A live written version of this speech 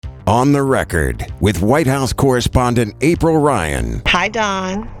On the Record with White House correspondent April Ryan. Hi,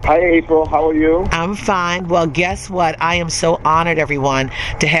 Don. Hi, April. How are you? I'm fine. Well, guess what? I am so honored, everyone,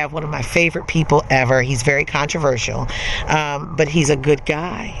 to have one of my favorite people ever. He's very controversial, but he's a good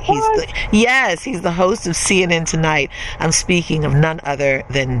guy. He's the host of CNN Tonight. I'm speaking of none other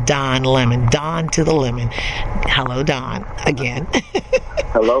than Don Lemon. Don to the Lemon. Hello, Don, again.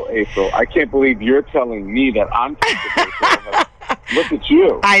 Hello, April. I can't believe you're telling me that I'm controversial. Look at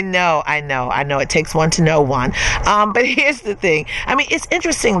you. I know. It takes one to know one. But here's the thing. I mean, it's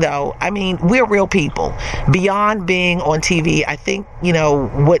interesting, though. I mean, we're real people. Beyond being on TV, I think,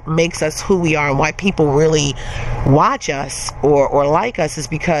 what makes us who we are and why people really watch us or like us is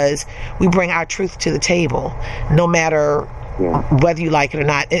because we bring our truth to the table, no matter whether you like it or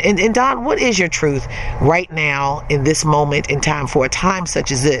not. And Don, what is your truth right now in this moment in time for a time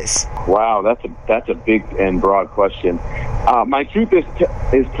such as this? Wow, that's a big and broad question. My truth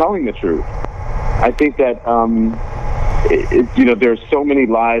is telling the truth. I think that there's so many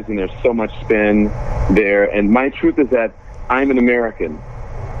lies and there's so much spin there. And my truth is that I'm an American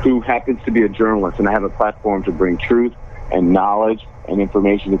who happens to be a journalist, and I have a platform to bring truth and knowledge and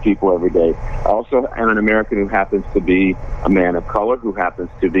information to people every day. I also am an American who happens to be a man of color, who happens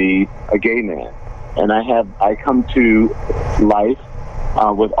to be a gay man. And I come to life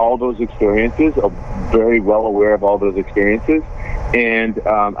with all those experiences, very well aware of all those experiences. And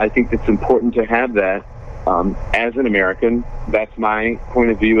I think it's important to have that as an American. That's my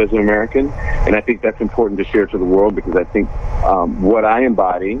point of view as an American. And I think that's important to share to the world, because I think what I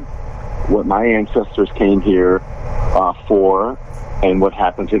embody, what my ancestors came here for, and what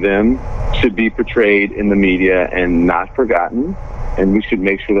happened to them should be portrayed in the media and not forgotten. And we should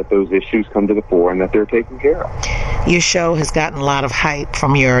make sure that those issues come to the fore and that they're taken care of. Your show has gotten a lot of hype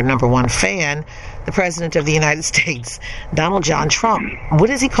from your number one fan, the President of the United States, Donald John Trump.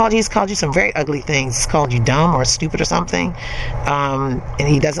 What has he called you? He's called you some very ugly things. He's called you dumb or stupid or something. And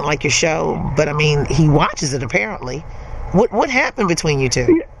he doesn't like your show. But, I mean, he watches it, apparently. What happened between you two?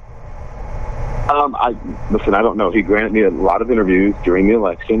 Yeah. I don't know. He granted me a lot of interviews during the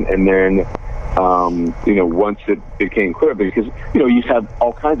election, and then, once it became clear, because, you have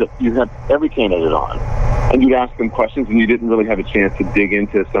every candidate on, and you'd ask them questions, and you didn't really have a chance to dig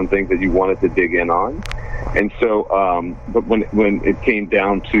into some things that you wanted to dig in on. And so, but when it came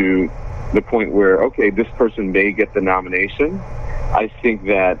down to the point where, okay, this person may get the nomination, I think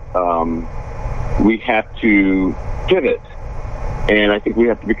that we have to pivot. And I think we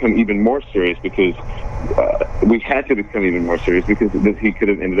have to become even more serious, because we had to become even more serious because he could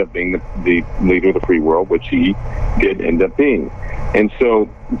have ended up being the leader of the free world, which he did end up being. And so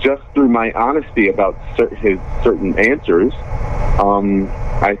just through my honesty about his certain answers,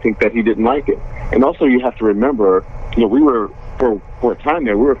 I think that he didn't like it. And also you have to remember, we were, for a time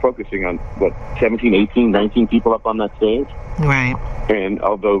there, we were focusing on, 17, 18, 19 people up on that stage? Right. And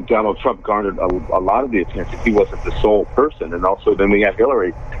although Donald Trump garnered a lot of the attention, he wasn't the sole person. And also then we had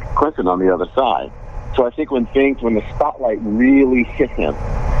Hillary Clinton on the other side. So I think when the spotlight really hit him,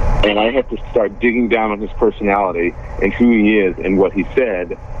 and I had to start digging down on his personality and who he is and what he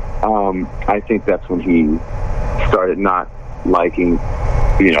said, I think that's when he started not liking,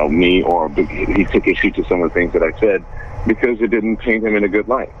 me, or he took issue to some of the things that I said, because it didn't paint him in a good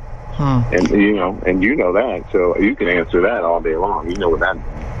light. And you know that, so you can answer that all day long. You know what that means.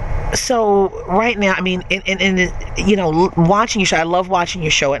 So right now, I mean, watching your show, I love watching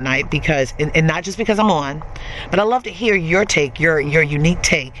your show at night because, and not just because I'm on, but I love to hear your take, your unique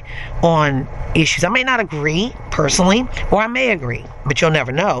take on issues. I may not agree personally, or I may agree, but you'll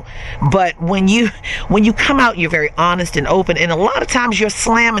never know. But when you come out, you're very honest and open, and a lot of times you're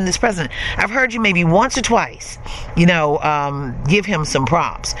slamming this president. I've heard you maybe once or twice, give him some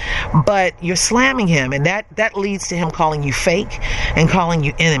props, but you're slamming him, and that leads to him calling you fake and calling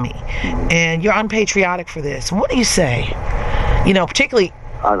you enemy. And you're unpatriotic for this. What do you say? Particularly...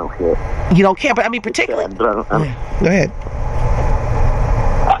 I don't care. You don't care, but I mean particularly... Go ahead.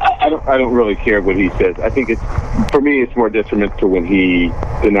 I don't really care what he says. I think for me, it's more detrimental when he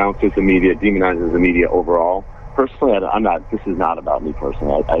denounces the media, demonizes the media overall. Personally, this is not about me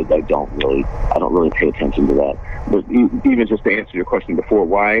personally. I don't really pay attention to that. But even just to answer your question before,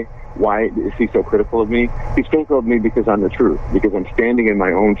 why is he so critical of me? He's critical of me because I'm the truth, because I'm standing in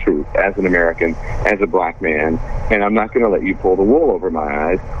my own truth as an American, as a black man, and I'm not going to let you pull the wool over my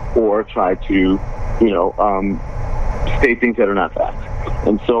eyes or try to, state things that are not facts.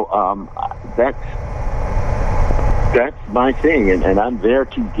 And so that's my thing, and I'm there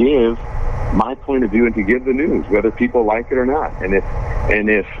to give my point of view and to give the news, whether people like it or not. And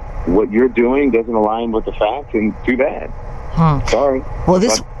if what you're doing doesn't align with the facts, then too bad. Sorry. Well,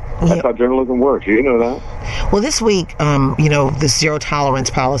 this That's how journalism works. You know that. Well, this week, this zero tolerance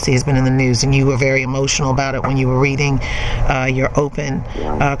policy has been in the news, and you were very emotional about it when you were reading your open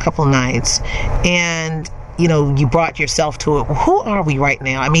a couple nights. And you brought yourself to it. Who are we right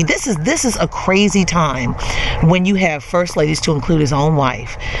now? I mean, this is a crazy time when you have first ladies, to include his own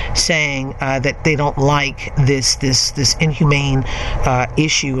wife, saying that they don't like this inhumane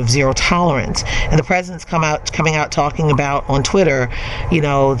issue of zero tolerance, and the president's coming out talking about on Twitter,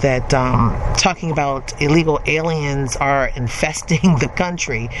 that talking about illegal aliens are infesting the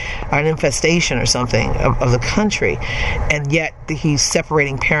country, or an infestation or something of the country, and yet he's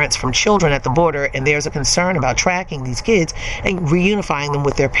separating parents from children at the border, and there's a concern about tracking these kids and reunifying them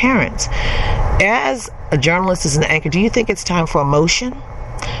with their parents. As a journalist, as an anchor, do you think it's time for emotion,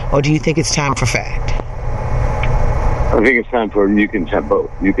 or do you think it's time for fact? I think it's time for, you can have both.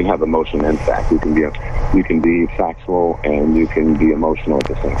 You can have emotion and fact. You can be factual and you can be emotional at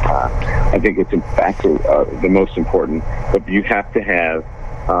the same time. I think it's in fact the most important, but you have to have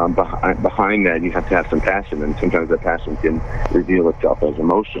behind that, you have to have some passion, and sometimes that passion can reveal itself as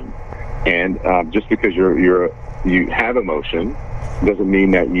emotion. And just because you have emotion doesn't mean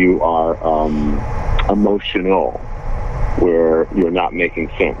that you are emotional, where you're not making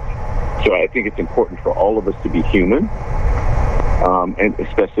sense. So I think it's important for all of us to be human, and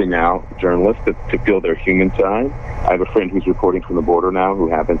especially now, journalists, to feel their human side. I have a friend who's reporting from the border now who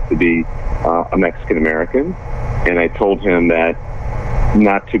happens to be a Mexican-American, and I told him that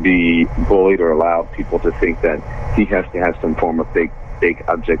not to be bullied or allow people to think that he has to have some form of fake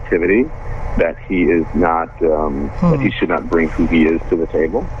objectivity, that he is not, that he should not bring who he is to the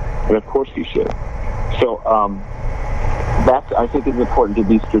table, and of course he should. So I think it's important to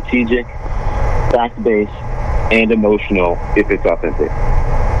be strategic, fact-based, and emotional if it's authentic.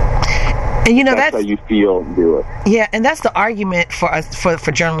 And that's how you feel, do it. Yeah, and that's the argument for us,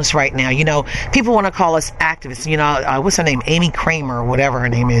 for journalists right now. People want to call us activists. What's her name? Amy Kramer, or whatever her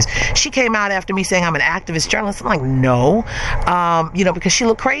name is. She came out after me saying I'm an activist journalist. I'm like, no, because she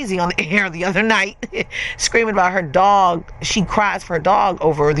looked crazy on the air the other night, screaming about her dog. She cries for her dog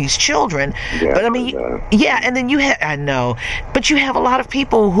over these children. Yeah, but I mean, and then I know, but you have a lot of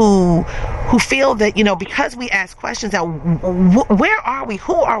people who feel that because we ask questions now, where are we?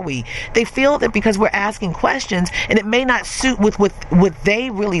 Who are we? They feel that because we're asking questions and it may not suit with what they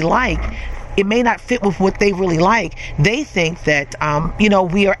really like, it may not fit with what they really like, they think that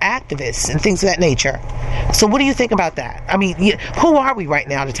we are activists and things of that nature. So what do you think about that? I mean, who are we right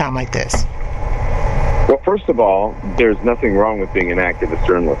now at a time like this? Well, first of all, there's nothing wrong with being an activist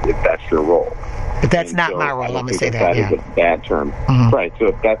journalist if that's your role. But that's not my role. I'm going to say that. That is a bad term. Mm-hmm. Right. So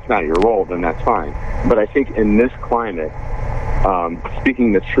if that's not your role, then that's fine. But I think in this climate,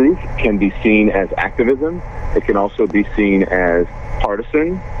 speaking the truth can be seen as activism. It can also be seen as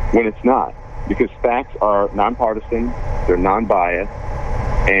partisan when it's not, because facts are nonpartisan, they're non-biased,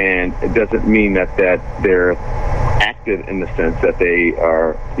 and it doesn't mean that they're active in the sense that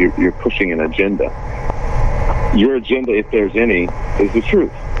you're pushing an agenda. Your agenda, if there's any, is the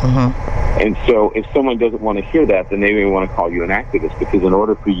truth. Mm-hmm. And so if someone doesn't want to hear that, then they may want to call you an activist, because in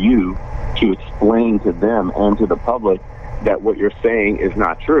order for you to explain to them and to the public that what you're saying is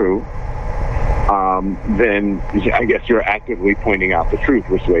not true, then I guess you're actively pointing out the truth,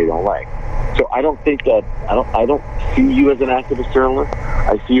 which they don't like. So I don't think that I don't see you as an activist journalist.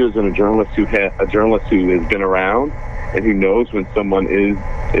 I see you as a journalist who has been around and who knows when someone is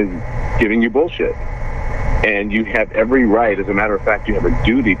giving you bullshit. And you have every right, as a matter of fact, you have a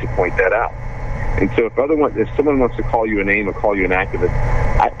duty to point that out. And so if someone wants to call you a name or call you an activist,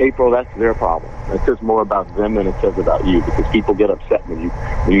 April, that's their problem. It says more about them than it says about you, because people get upset when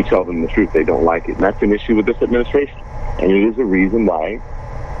you tell them the truth. They don't like it. And that's an issue with this administration. And it is a reason why,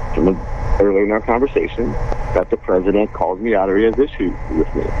 earlier in our conversation, that the president calls me out, or he has issues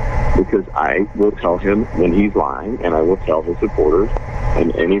with me, because I will tell him when he's lying, and I will tell his supporters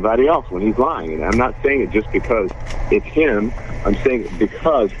and anybody else when he's lying. And I'm not saying it just because it's him. I'm saying it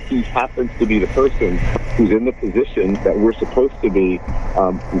because he happens to be the person who's in the position that we're supposed to be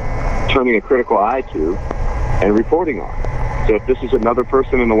turning a critical eye to and reporting on. So if this is another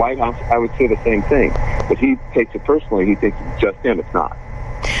person in the White House, I would say the same thing. But he takes it personally. He thinks it's just him. It's not.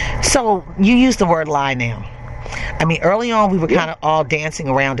 So you use the word lie now. I mean, early on we were kind of all dancing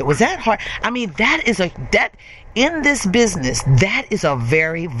around it. Was that hard? I mean, in this business, that is a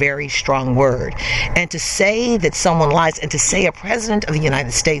very, very strong word. And to say that someone lies, and to say a president of the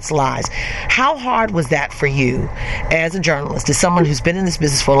United States lies, how hard was that for you as a journalist, as someone who's been in this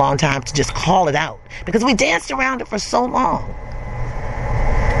business for a long time, to just call it out? Because we danced around it for so long.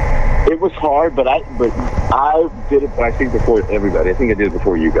 It was hard, but I did it. I think before everybody. I think I did it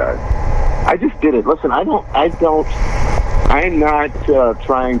before you guys. I just did it. Listen, I'm not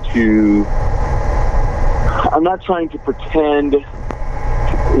trying to. I'm not trying to pretend,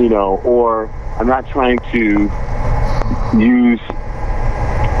 or I'm not trying to use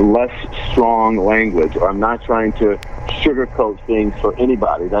less strong language, or I'm not trying to sugarcoat things for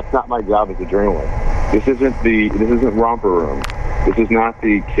anybody. That's not my job as a journalist. This isn't Romper Room. This is not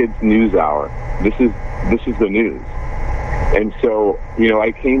the kids' news hour. This is the news. And so,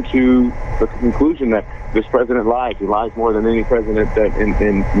 I came to the conclusion that this president lies. He lies more than any president that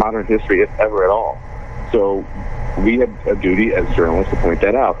in modern history, if ever at all. So we have a duty as journalists to point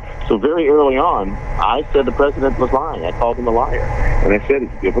that out. So very early on, I said the president was lying. I called him a liar. And I said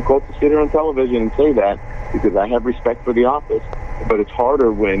it's difficult to sit here on television and say that because I have respect for the office, but it's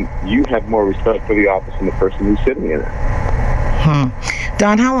harder when you have more respect for the office than the person who's sitting in it.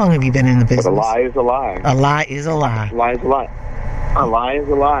 Don, how long have you been in the business? But a lie is a lie. A lie is a lie. A lie is a lie. A lie is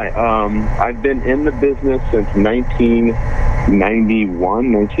a lie. I've been in the business since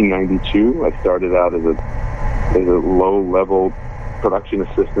 1991, 1992. I started out as a low-level production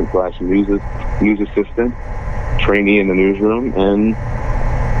assistant / news assistant, trainee in the newsroom, and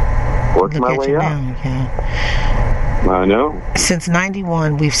worked my way up. Yeah. I know. Since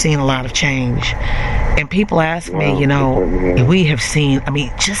 91, we've seen a lot of change. And people ask me, we have seen,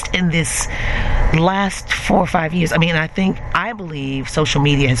 just in this last 4 or 5 years, I believe social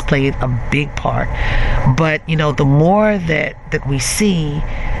media has played a big part. But, the more that we see,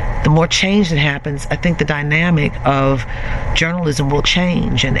 the more change that happens, I think the dynamic of journalism will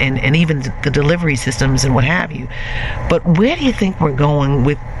change and even the delivery systems and what have you. But where do you think we're going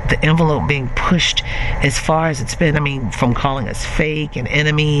with the envelope being pushed as far as it's been? From calling us fake and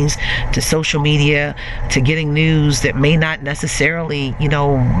enemies to social media to getting news that may not necessarily,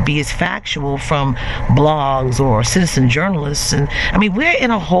 be as factual from blogs or citizen journalists. And we're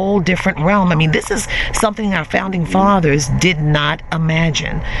in a whole different realm. This is something our founding fathers did not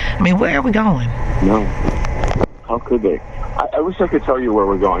imagine. Where are we going? No. How could they? I wish I could tell you where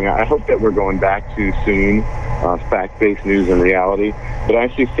we're going. I hope that we're going back to soon fact-based news and reality. But I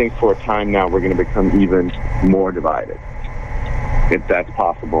actually think for a time now we're going to become even more divided, if that's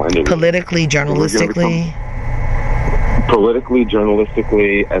possible. And politically, journalistically? Politically,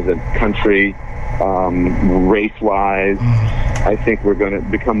 journalistically, as a country, race-wise, I think we're going to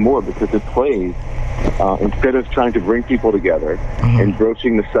become more because it plays. Instead of trying to bring people together and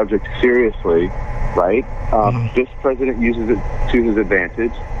broaching the subject seriously, right? This president uses it to his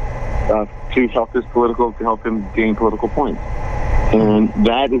advantage to help him gain political points, and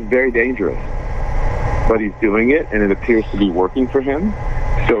that is very dangerous. But he's doing it, and it appears to be working for him.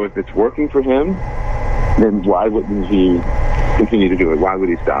 So if it's working for him, then why wouldn't he continue to do it? Why would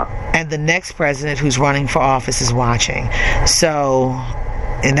he stop? And the next president who's running for office is watching. So.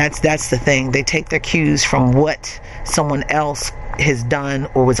 And that's the thing. They take their cues from what someone else has done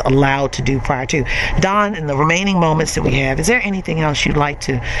or was allowed to do prior to. Don, in the remaining moments that we have, is there anything else you'd like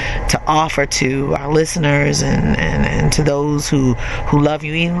to offer to our listeners and to those who love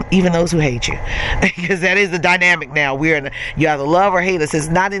you, even those who hate you? Because that is the dynamic now. You either love or hate us. It's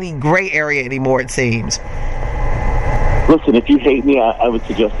not any gray area anymore, it seems. Listen, if you hate me, I would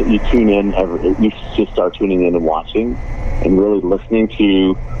suggest that you tune in. You should start tuning in and watching and really listening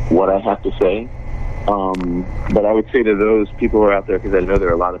to what I have to say. But I would say to those people who are out there, because I know there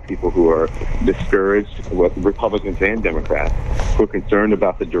are a lot of people who are discouraged with Republicans and Democrats, who are concerned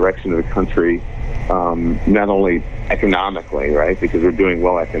about the direction of the country, not only economically, right, because we're doing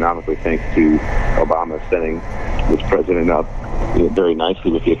well economically thanks to Obama setting this president up very nicely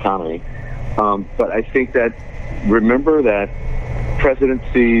with the economy. But I think that remember that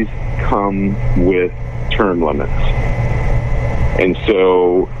presidencies come with term limits. And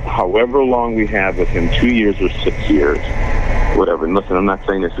so however long we have with him, 2 years or 6 years, whatever. And listen, I'm not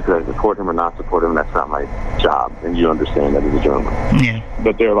saying this because I support him or not support him. That's not my job. And you understand that as a journalist. Yeah.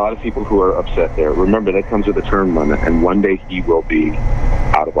 But there are a lot of people who are upset there. Remember, that comes with a term limit. And one day he will be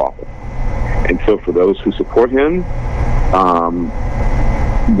out of office. And so for those who support him, how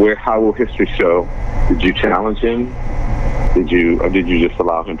will history show? Did you challenge him? Or did you just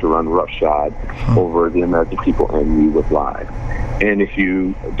allow him to run roughshod over the American people and you with lies? And if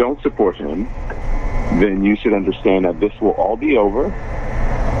you don't support him, then you should understand that this will all be over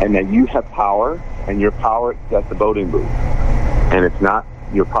and that you have power, and your power is at the voting booth. And it's not,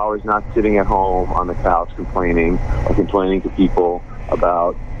 your power is not sitting at home on the couch complaining to people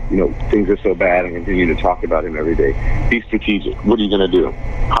about, things are so bad and continue to talk about him every day. Be strategic. What are you going to do?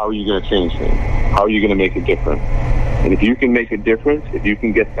 How are you going to change things? How are you going to make a difference? And if you can make a difference, if you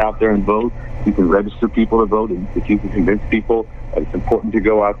can get out there and vote, you can register people to vote, and if you can convince people that it's important to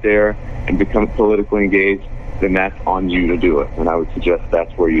go out there and become politically engaged, then that's on you to do it. And I would suggest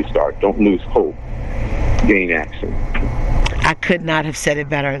that's where you start. Don't lose hope. Gain action. I could not have said it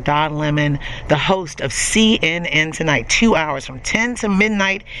better. Don Lemon, the host of CNN Tonight, 2 hours from 10 to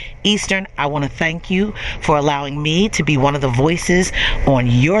midnight Eastern. I want to thank you for allowing me to be one of the voices on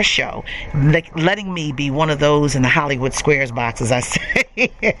your show, letting me be one of those in the Hollywood Squares box, as I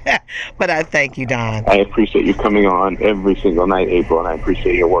say. But I thank you, Don. I appreciate you coming on every single night, April, and I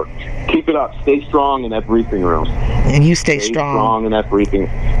appreciate your work. Keep it up. Stay strong in that briefing room. And you stay strong. Strong in that briefing.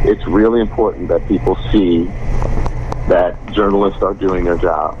 It's really important that people see that journalists are doing their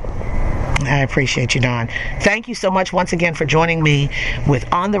job. I appreciate you, Don. Thank you so much once again for joining me with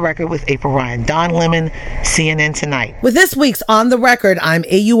On the Record with April Ryan. Don Lemon, CNN Tonight. With this week's On the Record, I'm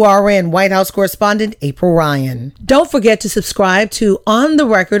AURN White House correspondent April Ryan. Don't forget to subscribe to On the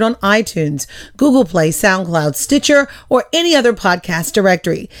Record on iTunes, Google Play, SoundCloud, Stitcher, or any other podcast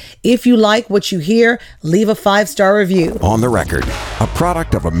directory. If you like what you hear, leave a 5-star review. On the Record, a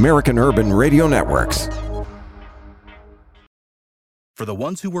product of American Urban Radio Networks. For the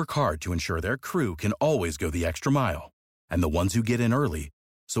ones who work hard to ensure their crew can always go the extra mile, and the ones who get in early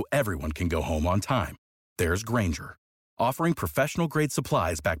so everyone can go home on time, there's Grainger, offering professional-grade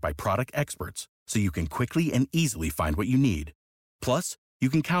supplies backed by product experts so you can quickly and easily find what you need. Plus, you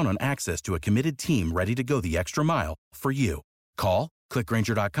can count on access to a committed team ready to go the extra mile for you. Call, click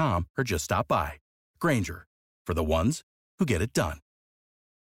Grainger.com, or just stop by. Grainger, for the ones who get it done.